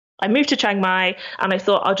I moved to Chiang Mai and I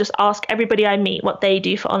thought I'll just ask everybody I meet what they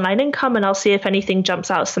do for online income, and I'll see if anything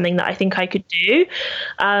jumps out as something that I think I could do.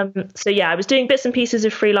 So yeah, I was doing bits and pieces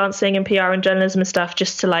of freelancing and PR and journalism and stuff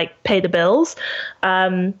just to like pay the bills.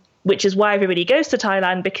 Which is why everybody goes to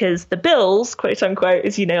Thailand, because the bills, quote unquote,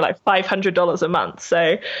 is, like $500 a month.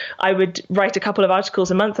 So I would write a couple of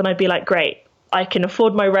articles a month and I'd be like, great, I can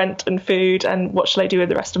afford my rent and food, and what shall I do with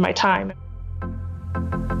the rest of my time?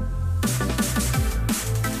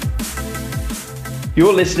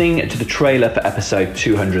 You're listening to the trailer for episode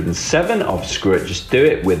 207 of Screw It, Just Do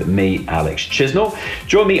It with me, Alex Chisnell.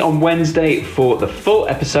 Join me on Wednesday for the full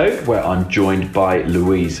episode where I'm joined by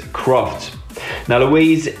Louise Croft. Now,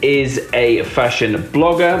 Louise is a fashion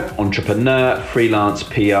blogger, entrepreneur, freelance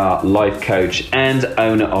PR, life coach, and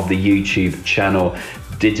owner of the YouTube channel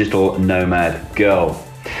Digital Nomad Girl.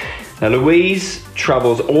 Now, Louise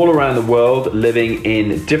travels all around the world, living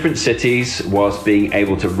in different cities whilst being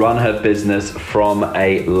able to run her business from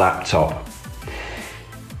a laptop.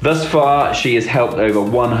 Thus far, she has helped over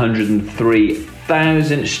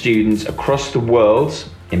 103,000 students across the world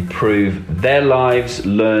improve their lives,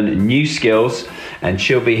 learn new skills, and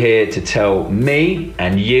she'll be here to tell me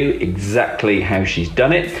and you exactly how she's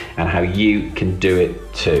done it and how you can do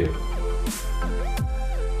it too.